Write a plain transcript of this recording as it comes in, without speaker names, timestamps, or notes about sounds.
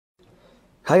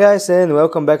Hi guys, and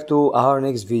welcome back to our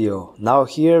next video. Now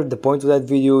here the point of that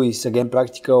video is again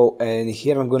practical, and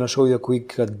here I'm gonna show you a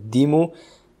quick demo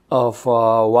of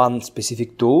one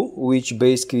specific tool which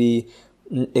basically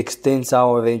extends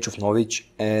our range of knowledge.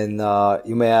 And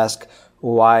you may ask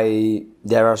why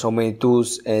there are so many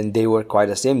tools and they work quite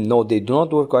the same. No, they do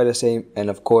not work quite the same, and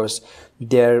of course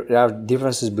there are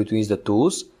differences between the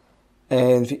tools.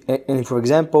 And for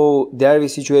example, there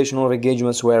is situational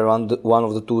engagements where one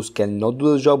of the tools cannot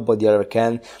do the job, but the other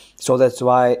can. So that's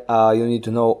why you need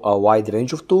to know a wide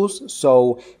range of tools.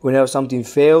 So whenever something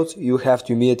fails, you have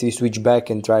to immediately switch back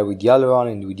and try with the other one,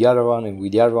 and with the other one, and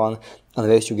with the other one,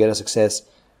 unless you get a success.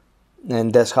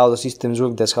 And that's how the systems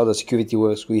work, that's how the security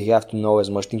works. We have to know as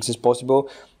much things as possible.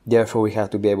 Therefore, we have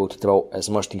to be able to throw as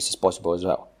much things as possible as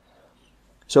well.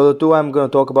 So the tool I'm going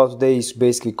to talk about today is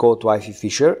basically called WiFi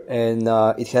Phisher, and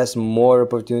it has more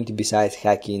opportunity besides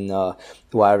hacking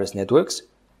wireless networks.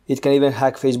 It can even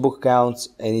hack Facebook accounts,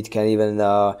 and it can even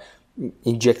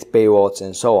inject payloads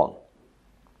and so on.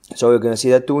 So you're going to see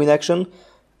that tool in action,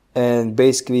 and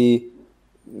basically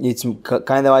it's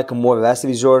kind of like a more last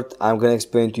resort. I'm going to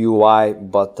explain to you why,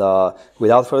 but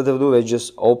without further ado, let's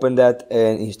just open that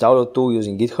and install the tool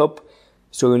using GitHub.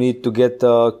 So you need to get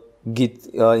Git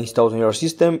installed on your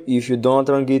system. If you don't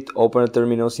run Git, open a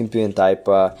terminal simply and type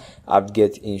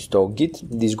apt-get install Git.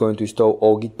 This is going to install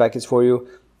all Git packets for you.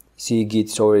 See, Git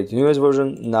is already the newest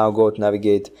version. Now go to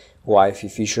navigate WiFi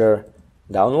Phisher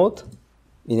download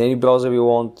in any browser you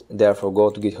want. Therefore, go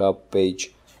to GitHub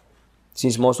page.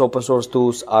 Since most open source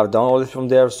tools are downloaded from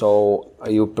there, so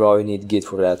you probably need Git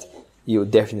for that. You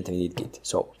definitely need Git.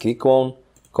 So click on,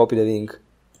 copy the link,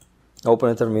 open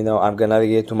a terminal. I'm gonna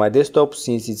navigate to my desktop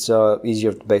since it's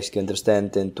easier to basically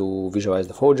understand and to visualize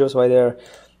the folders right there.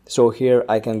 So here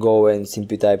I can go and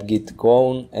simply type git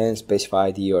clone and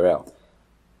specify the URL.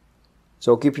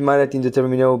 So keep in mind that in the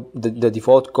terminal the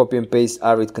default copy and paste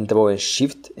are with Control and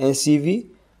Shift and CV,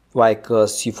 like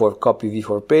C for copy, V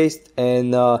for paste,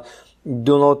 and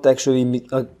do not actually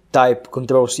type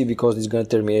Control C because it's gonna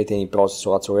terminate any process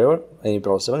whatsoever, any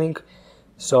process running.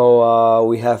 So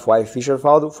we have WiFi Phisher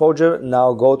folder.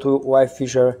 Now go to WiFi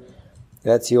Phisher.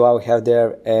 Let's see what we have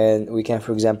there, and we can,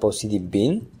 for example, cd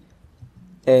bin,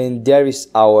 and there is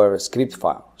our script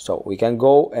file. So we can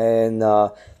go and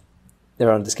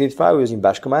run the script file using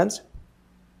bash commands.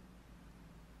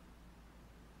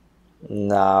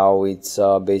 Now it's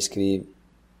basically,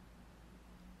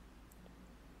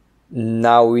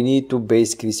 now we need to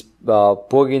basically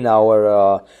plug in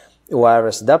our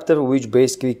wireless adapter, which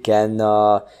basically can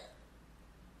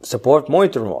support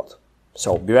monitor mode.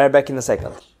 So be right back in a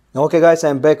second. Okay guys,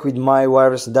 I'm back with my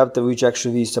wireless adapter, which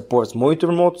actually supports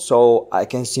monitor mode. So I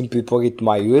can simply plug it to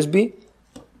my USB,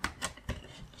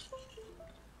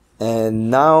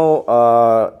 and now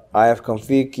I have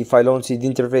config. If I don't see the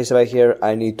interface right here,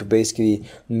 I need to basically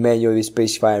manually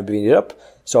specify and bring it up.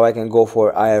 So I can go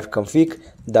for ifconfig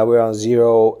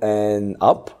w0 and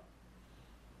up.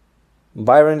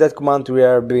 By running that command, we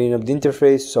are bringing up the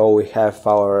interface. So we have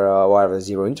our wireless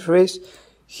 0 interface.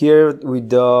 Here with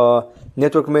the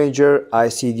network manager, I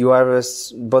see the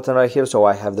wireless button right here, so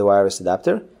I have the wireless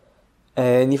adapter.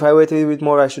 And if I wait a little bit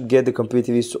more, I should get the complete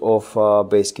list of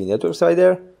basically networks right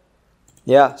there.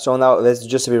 Yeah, so now let's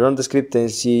just rerun the script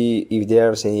and see if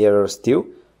there's any errors still.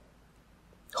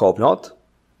 Hope not.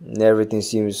 Everything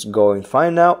seems going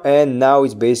fine now, and now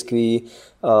it's basically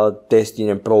testing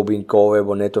and probing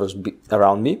co-available networks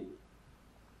around me.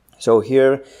 So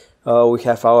here we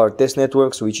have our test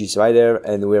networks, which is right there,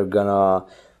 and we're gonna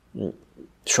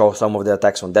show some of the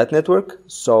attacks on that network.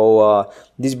 So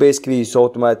this basically is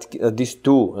automatic. This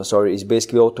tool, is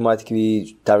basically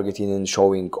automatically targeting and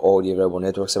showing all the available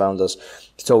networks around us.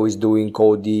 So it's doing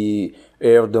all the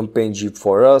air dump and zip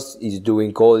for us. It's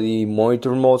doing all the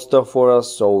monitor mode stuff for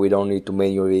us, so we don't need to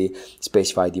manually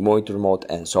specify the monitor mode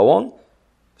and so on.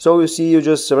 So you see, you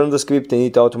just run the script and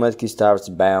it automatically starts,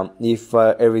 bam. If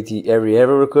every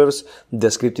error occurs, the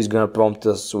script is gonna prompt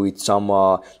us with some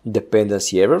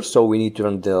dependency error. So we need to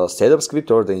run the setup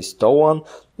script or the install one,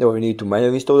 or we need to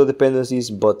manually install the dependencies.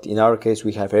 But in our case,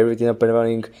 we have everything up and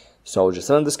running. So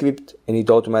just run the script and it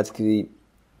automatically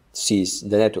sees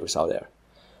the networks out there.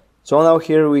 So now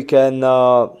here we can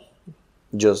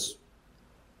just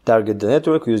target the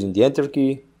network using the enter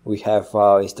key. We have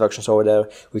instructions over there.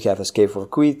 We have escape for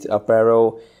quit, up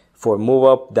arrow for move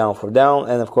up, down for down,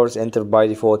 and of course enter by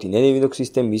default in any Linux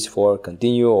system is for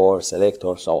continue or select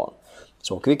or so on.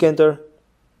 So click enter.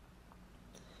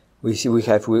 We see we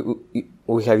have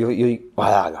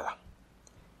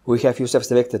we have used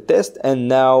selected test, and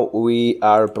now we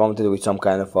are prompted with some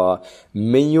kind of a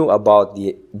menu about the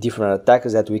different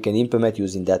attacks that we can implement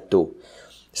using that tool.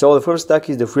 So the first attack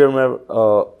is the firmware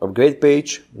upgrade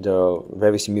page,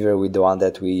 very similar with the one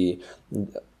that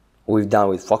we've done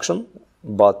with function,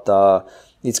 but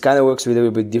it kind of works a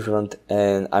little bit different,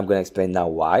 and I'm going to explain now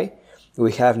why.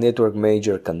 We have network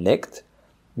manager connect.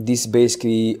 This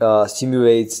basically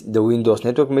simulates the Windows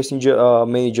network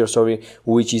manager,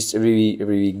 which is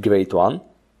really great one.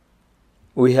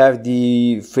 We have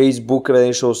the Facebook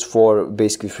credentials for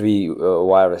basically free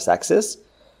wireless access,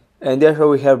 and therefore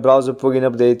we have browser plugin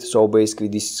update. So basically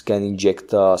this can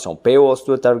inject some paywalls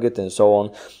to a target and so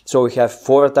on. So we have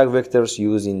 4 attack vectors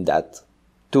using that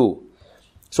tool.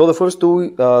 So the first tool,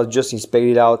 just inspect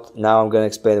it out. Now I'm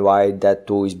gonna explain why that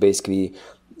tool is basically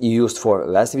used for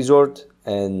last resort,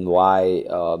 and why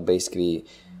basically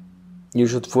you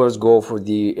should first go for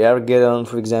the AirGallon,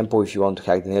 for example, if you want to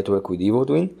hack the network with Evil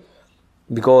Twin.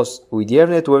 Because with the Air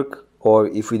network, or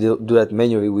if we do that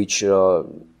manually, which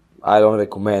I don't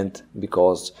recommend,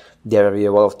 because there are a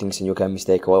lot of things and you can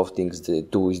mistake a lot of things, the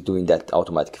tool is doing that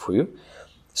automatically for you.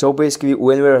 So basically,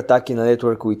 when we're attacking a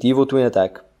network with Evil Twin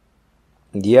attack,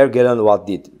 the AirGallon what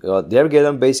did? The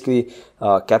AirGallon basically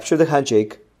captured the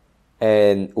handshake,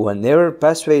 and whenever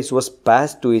passphrase was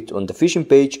passed to it on the phishing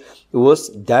page, it was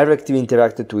directly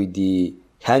interacted with the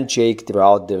handshake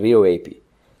throughout the real AP.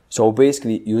 So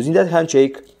basically, using that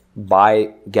handshake,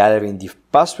 by gathering the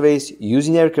passphrase,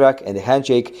 using AirCrack and the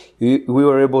handshake, we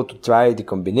were able to try the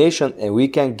combination, and we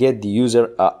can get the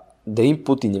user the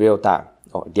input in real time,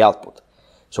 or the output.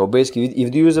 So basically,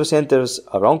 if the user enters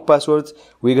a wrong password,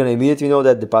 we're going to immediately know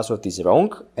that the password is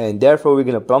wrong, and therefore we're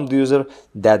going to prompt the user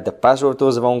that the password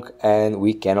was wrong, and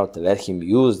we cannot let him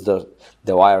use the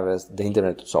wireless, the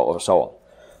internet, or so on.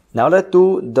 Now that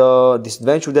tool, the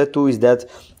disadvantage of that tool is that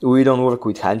we don't work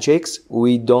with handshakes,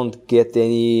 we don't get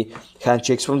any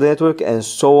handshakes from the network, and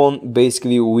so on.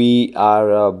 Basically, we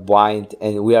are blind,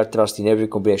 and we are trusting every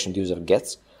combination the user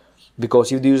gets,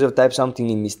 because if the user types something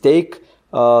in mistake,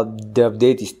 the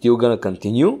update is still gonna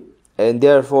continue, and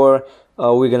therefore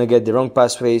we're gonna get the wrong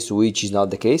passphrase, which is not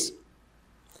the case.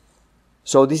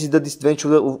 So this is the disadvantage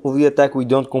of the attack. We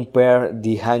don't compare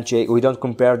the handshake, we don't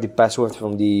compare the password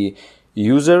from the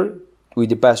user with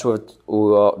the password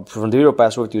from the real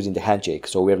password using the handshake.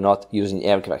 So we're not using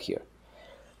AirCrack here,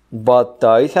 but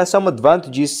it has some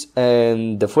advantages,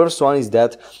 and the first one is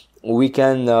that we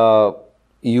can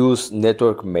use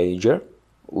network manager,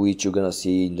 which you're gonna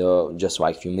see in just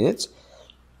like a few minutes.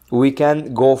 We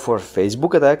can go for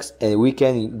Facebook attacks, and we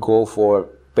can go for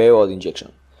payload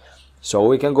injection. So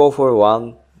we can go for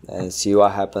one and see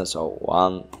what happens. So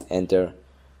 1, enter.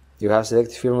 You have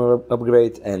selected firmware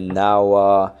upgrade, and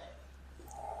now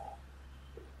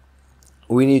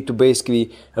we need to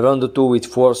basically run the tool with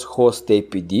force host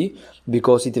APD,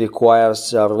 because it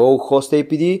requires a raw host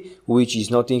APD, which is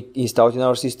not installed in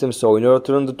our system. So in order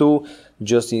to run the tool,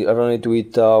 just run it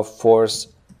with force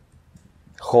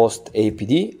host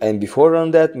APD, and before run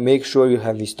that, make sure you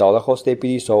have installed a host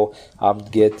APD. So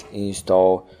apt-get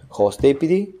install host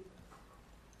APD.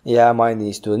 Yeah, mine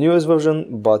is to the newest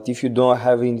version, but if you don't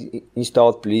have it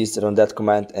installed, please run that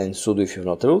command and sudo if you're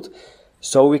not root.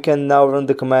 So we can now run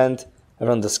the command,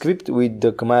 run the script with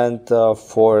the command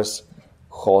force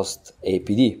host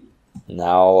APD.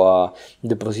 Now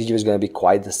the procedure is going to be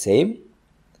quite the same,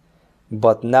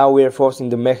 but now we are forcing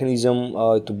the mechanism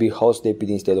to be host APD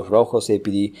instead of raw host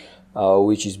APD,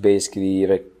 which is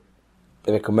basically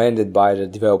recommended by the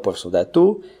developers of that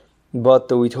tool.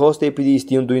 But with host APD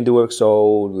still doing the work,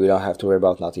 so we don't have to worry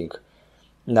about nothing.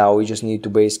 Now we just need to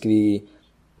basically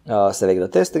select the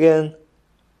test again,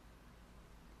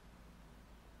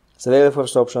 select the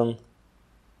first option.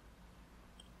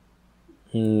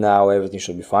 Now everything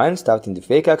should be fine. Starting the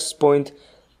fake access point.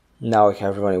 Now we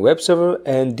have running web server,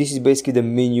 and this is basically the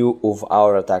menu of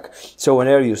our attack. So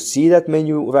whenever you see that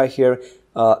menu right here,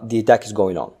 the attack is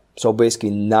going on. So basically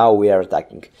now we are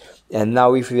attacking. And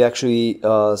now if we actually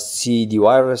see the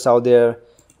wireless out there,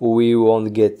 we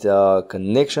won't get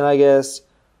connection, I guess.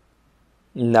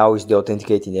 Now it's the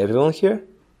authenticating everyone here.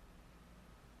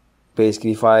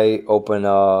 Basically if I open,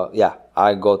 yeah,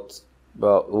 I got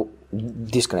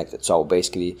disconnected. So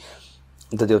basically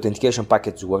the authentication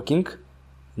packet is working.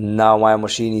 Now my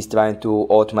machine is trying to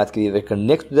automatically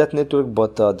reconnect to that network,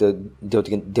 but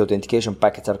the authentication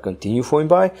packets are continue flowing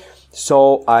by.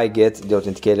 So I get the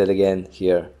authenticated again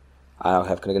here. I don't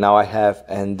have connect. Now I have,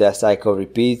 and the cycle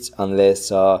repeats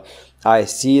unless I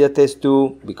see the test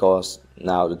 2, because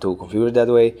now the tool configured that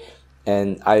way,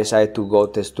 and I decide to go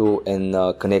test 2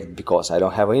 and connect because I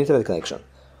don't have an internet connection.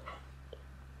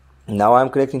 Now I'm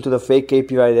connecting to the fake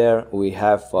API right there. We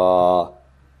have to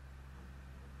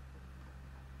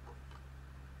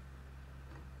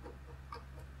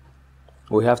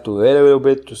wait a little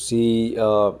bit to see,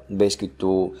 basically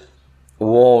to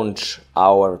launch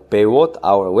our payload,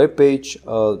 our web page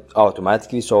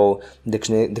automatically. So the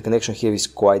connection here is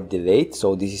quite delayed.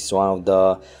 So this is one of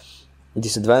the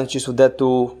disadvantages of that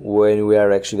tool. When we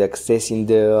are actually accessing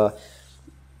the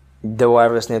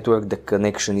wireless network, the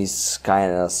connection is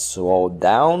kind of slowed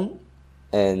down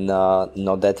and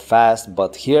not that fast.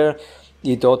 But here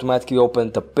it automatically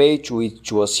opened a page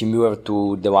which was similar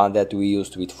to the one that we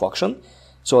used with Function.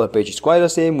 So the page is quite the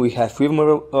same. We have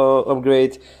firmware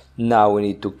upgrade. Now we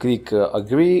need to click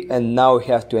agree, and now we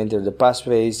have to enter the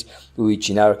passphrase, which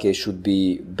in our case should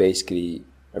be basically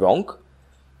wrong.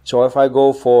 So if I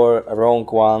go for a wrong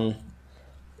one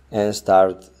and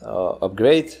start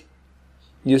upgrade,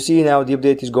 you see now the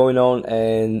update is going on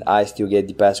and I still get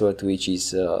the password, which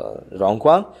is wrong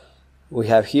one. We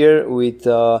have here with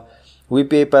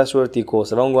WPA password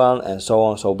equals wrong one, and so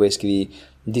on. So basically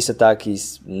this attack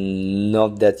is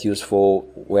not that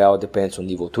useful. Well, it depends on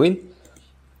Evil Twin.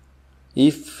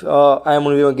 If I'm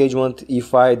on real engagement,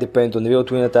 if I depend on real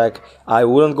twin attack, I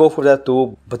wouldn't go for that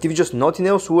tool. But if just nothing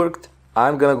else worked,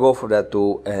 I'm gonna go for that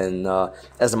tool and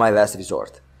as my last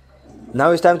resort.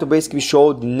 Now it's time to basically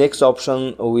show the next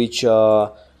option, which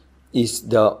is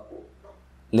the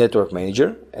network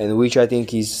manager, and which I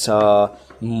think is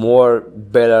more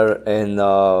better and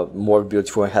more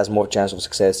beautiful and has more chance of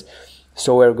success.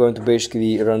 So we're going to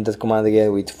basically run that command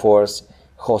again with force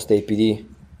host APD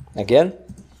again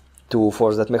to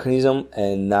force that mechanism,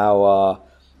 and now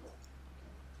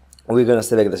we're gonna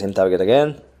select the same target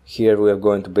again. Here we are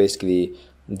going to basically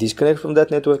disconnect from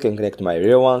that network and connect to my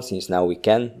real one, since now we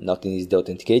can, nothing is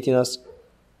authenticating us.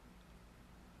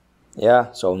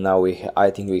 Yeah, so now I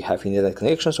think we have internet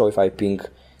connection. So if I ping,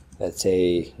 let's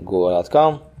say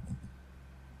google.com,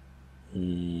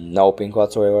 no ping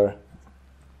whatsoever.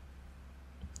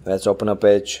 Let's open a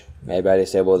page. Maybe I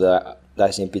disable the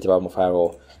ICMP development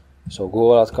firewall. So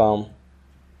google.com,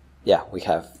 yeah, we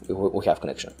have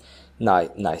connection.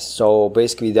 Nice. So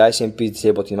basically the ICMP is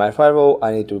disabled in my firewall.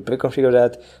 I need to pre-configure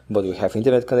that, but we have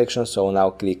internet connection. So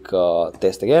now click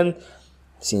test again,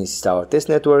 since it's our test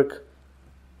network.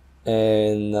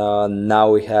 And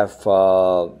now we have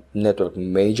network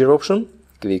manager option.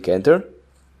 Click enter.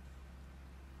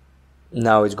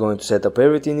 Now it's going to set up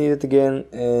everything needed again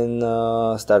and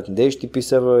starting the HTTP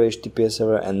server, HTTPS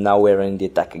server, and now we're running the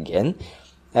attack again.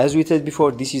 As we said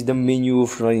before, this is the menu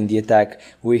for running the attack.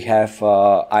 We have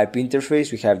IP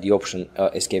interface, we have the option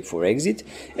escape for exit,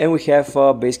 and we have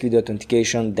basically the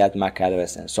authentication, that MAC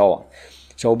address, and so on.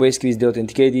 So basically it's the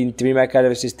authenticating 3 MAC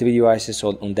addresses, 3 devices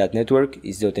on that network.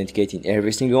 It's the authenticating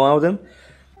every single one of them.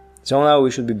 So now we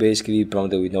should be basically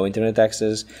prompted with no internet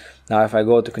access. Now if I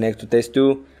go to connect to test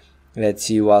 2, let's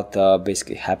see what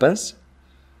basically happens.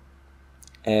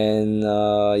 And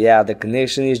yeah, the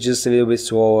connection is just a little bit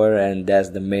slower, and that's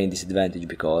the main disadvantage,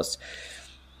 because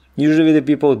usually the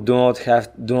people do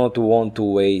not want to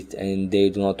wait, and they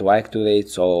do not like to wait.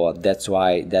 So that's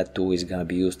why that tool is gonna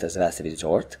be used as last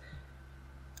resort.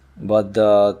 But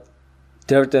the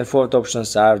third and fourth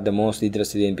options are the most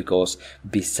interested in, because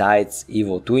besides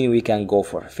Evil Twin, we can go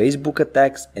for Facebook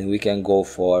attacks, and we can go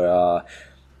for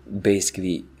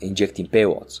basically injecting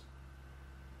payloads.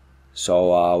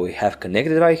 So we have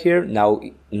connected right here. Now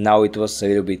it was a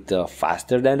little bit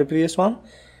faster than the previous one.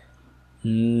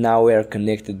 Now we are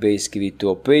connected basically to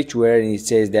a page where it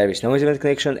says there is no internet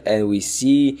connection, and we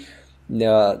see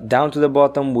down to the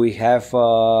bottom we have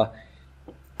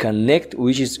connect,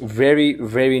 which is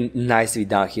very nicely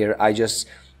done here. I just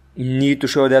need to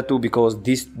show that too, because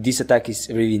this attack is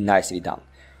really nicely done.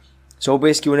 So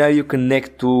basically whenever you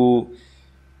connect to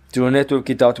a network,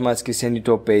 it automatically sends you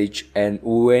to a page, and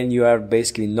when you are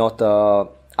basically not a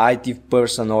IT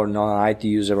person or not an IT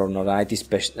user or not an IT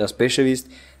specialist,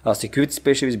 a security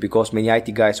specialist, because many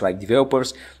IT guys, like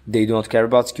developers, they do not care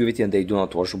about security and they do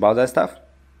not worry about that stuff,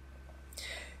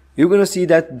 you're gonna see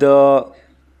that the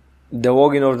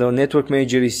login or the network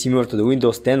manager is similar to the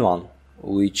Windows 10 one,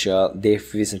 which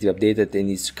they've recently updated, and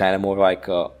it's kind of more like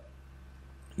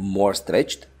more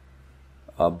stretched,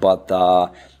 but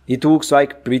it looks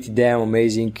like pretty damn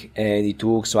amazing, and it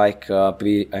looks like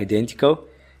pretty identical.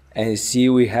 And see,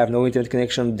 we have no internet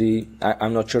connection.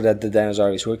 I'm not sure that the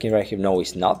dinosaur is working right here. No,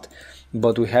 it's not.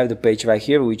 But we have the page right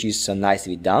here, which is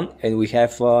nicely done, and we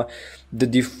have the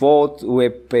default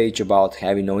web page about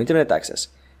having no internet access,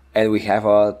 and we have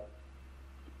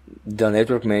the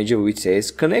network manager which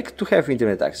says connect to have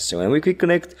internet access. So when we click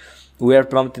connect, we are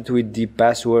prompted with the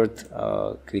password.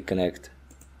 Click connect.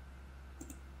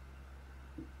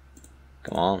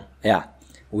 Come on. Yeah,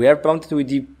 we are prompted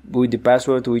with the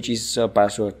password, which is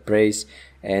password praise,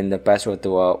 and the password to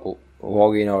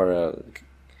login, or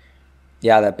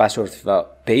yeah, the password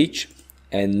page.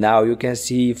 And now you can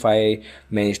see if I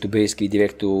manage to basically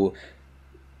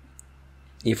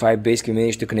if I basically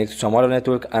manage to connect to some other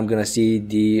network, I'm gonna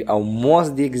see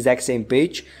almost the exact same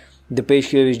page. The page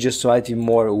here is just slightly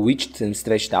more widged and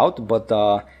stretched out, but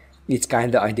it's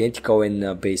kind of identical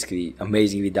and basically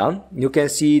amazingly done. You can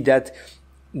see that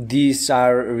these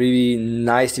are really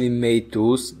nicely made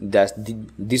tools. That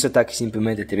this attack is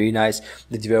implemented really nice.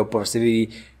 The developers really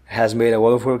has made a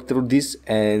lot of work through this,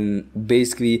 and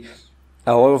basically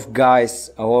a lot of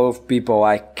guys, a lot of people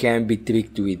can be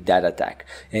tricked with that attack.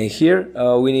 And here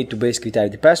we need to basically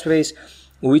type the passphrase,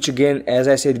 which again, as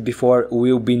I said before,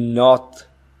 will be not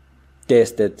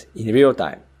tested in real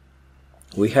time.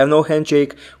 We have no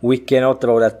handshake, we cannot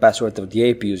throw that password of the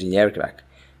AP using aircrack.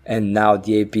 And now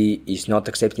the AP is not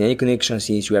accepting any connection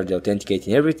since we are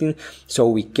authenticating everything, so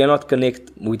we cannot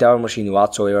connect with our machine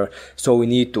whatsoever. So we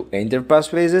need to enter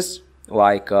passphrases,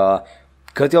 like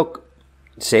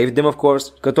save them of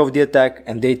course, cut off the attack,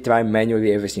 and they try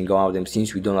manually every single one of them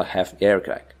since we do not have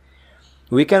aircrack.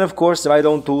 We can of course write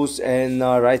own tools and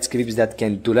write scripts that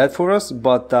can do that for us,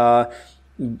 but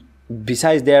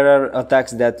besides there are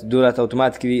attacks that do that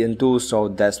automatically in tools, so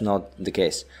that's not the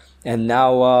case. And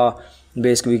now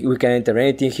basically we can enter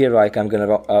anything here, like I'm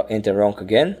gonna enter wrong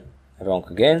again,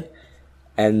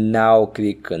 and now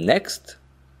click next.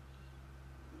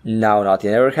 Now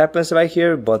nothing ever happens right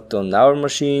here, but on our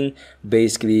machine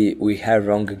basically we have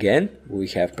wrong again. We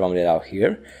have prompted out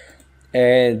here,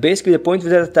 and basically the point of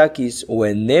that attack is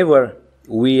whenever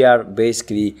we are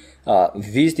basically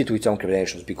visited with some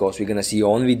credentials, because we're gonna see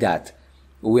only that.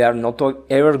 We are not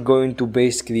ever going to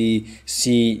basically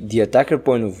see the attacker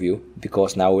point of view,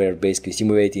 because now we're basically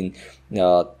simulating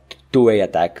two-way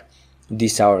attack.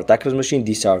 This is our attacker's machine,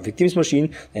 this is our victim's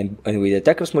machine, and with the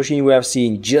attacker's machine we are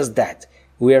seeing just that.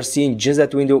 We are seeing just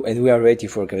that window and we are waiting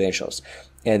for credentials.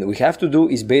 And we have to do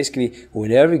is basically,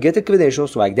 whenever we get the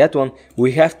credentials like that one,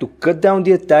 we have to cut down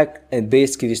the attack and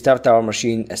basically restart our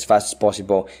machine as fast as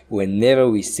possible whenever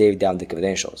we save down the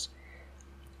credentials.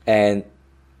 And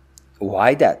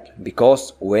why that?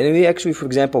 Because when we actually, for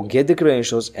example, get the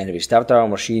credentials and restart our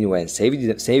machine when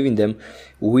saving them,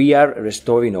 we are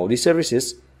restoring all the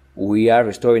services. We are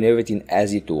restoring everything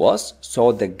as it was.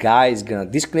 So the guy is gonna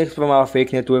disconnect from our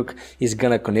fake network, he's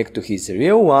gonna connect to his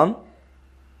real one,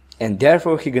 and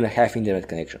therefore he's gonna have internet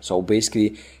connection. So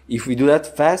basically, if we do that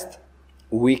fast,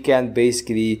 we can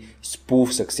basically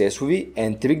spoof successfully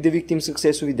and trick the victim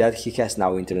successfully that he has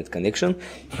now internet connection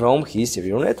from his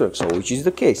real network, so which is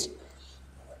the case.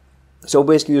 So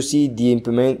basically you see the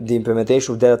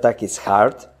implementation of that attack is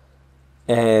hard,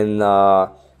 and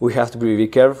we have to be really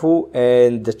careful,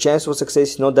 and the chance of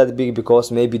success is not that big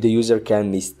because maybe the user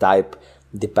can mistype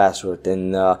the password,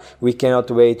 and we cannot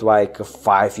wait like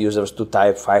 5 users to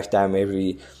type 5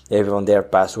 times everyone their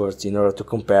passwords in order to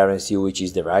compare and see which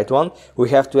is the right one.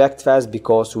 We have to act fast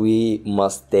because we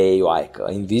must stay like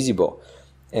invisible.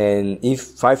 And if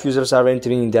 5 users are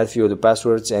entering in that field the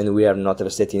passwords and we are not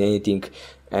resetting anything,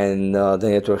 and the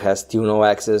network has still no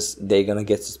access, they're gonna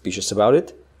get suspicious about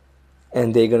it,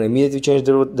 and they're gonna immediately change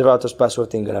the router's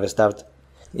password and gonna restart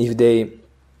if they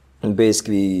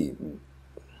basically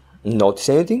notice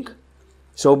anything.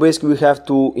 So basically we have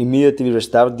to immediately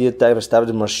restart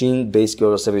the machine. Basically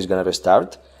all the service is gonna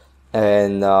restart,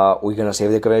 and we're gonna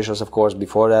save the credentials of course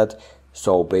before that.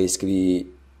 So basically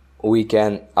we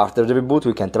can, after the reboot,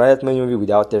 we can try that manually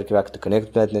without aircrack to connect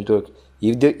to that network.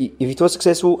 If it was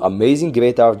successful, amazing,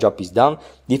 great, our job is done.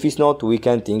 If it's not, we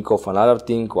can think of another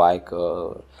thing like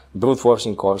brute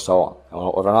forcing or so on,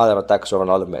 or another attacks or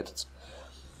another methods.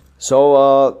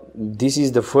 So this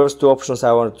is the first 2 options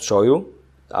I wanted to show you.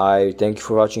 I thank you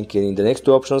for watching. In the next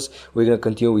 2 options we're going to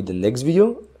continue with the next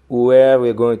video, where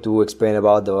we're going to explain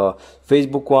about the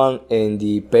Facebook one and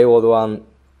the payload one,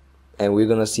 and we're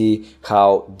going to see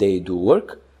how they do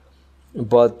work.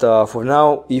 But for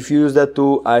now, if you use that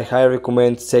too, I highly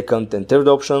recommend 2nd and 3rd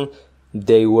option.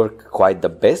 They work quite the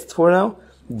best for now.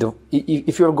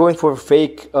 If you're going for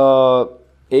fake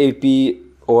AP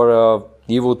or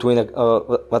evil twin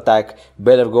attack,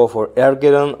 better go for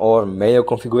Armageddon or manual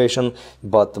configuration,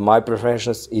 but my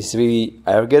preference is really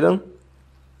Armageddon.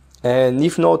 And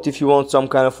if not, if you want some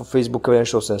kind of Facebook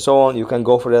credentials and so on, you can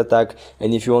go for the attack.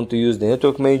 And if you want to use the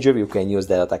network manager, you can use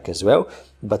that attack as well.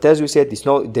 But as we said,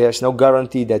 there's no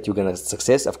guarantee that you're gonna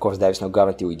success. Of course, there is no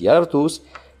guarantee with the other tools,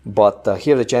 but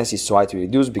here the chance is slightly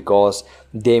reduced because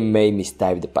they may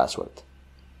mistype the password.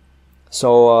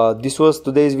 So this was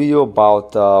today's video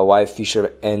about Wi-Fi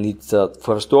Phisher and its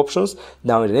first two options.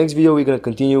 Now in the next video we're gonna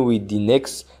continue with the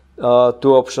next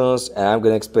two options, and I'm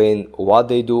gonna explain what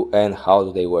they do and how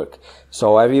do they work.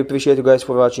 So I really appreciate you guys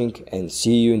for watching, and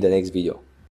see you in the next video.